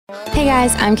Hey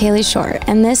guys, I'm Kaylee Shore,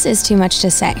 and this is Too Much to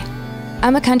Say.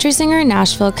 I'm a country singer in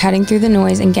Nashville, cutting through the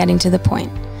noise and getting to the point.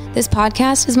 This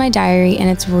podcast is my diary, and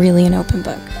it's really an open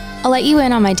book. I'll let you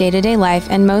in on my day-to-day life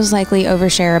and most likely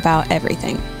overshare about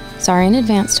everything. Sorry in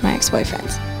advance to my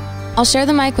ex-boyfriends. I'll share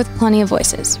the mic with plenty of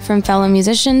voices, from fellow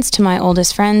musicians to my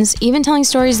oldest friends, even telling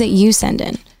stories that you send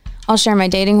in. I'll share my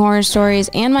dating horror stories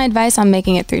and my advice on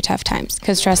making it through tough times,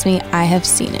 because trust me, I have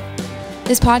seen it.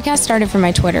 This podcast started from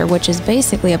my Twitter, which is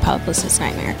basically a publicist's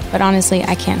nightmare, but honestly,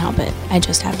 I can't help it. I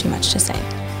just have too much to say.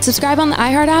 Subscribe on the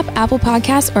iHeart app, Apple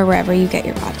Podcasts, or wherever you get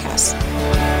your podcasts.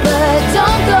 But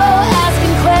don't go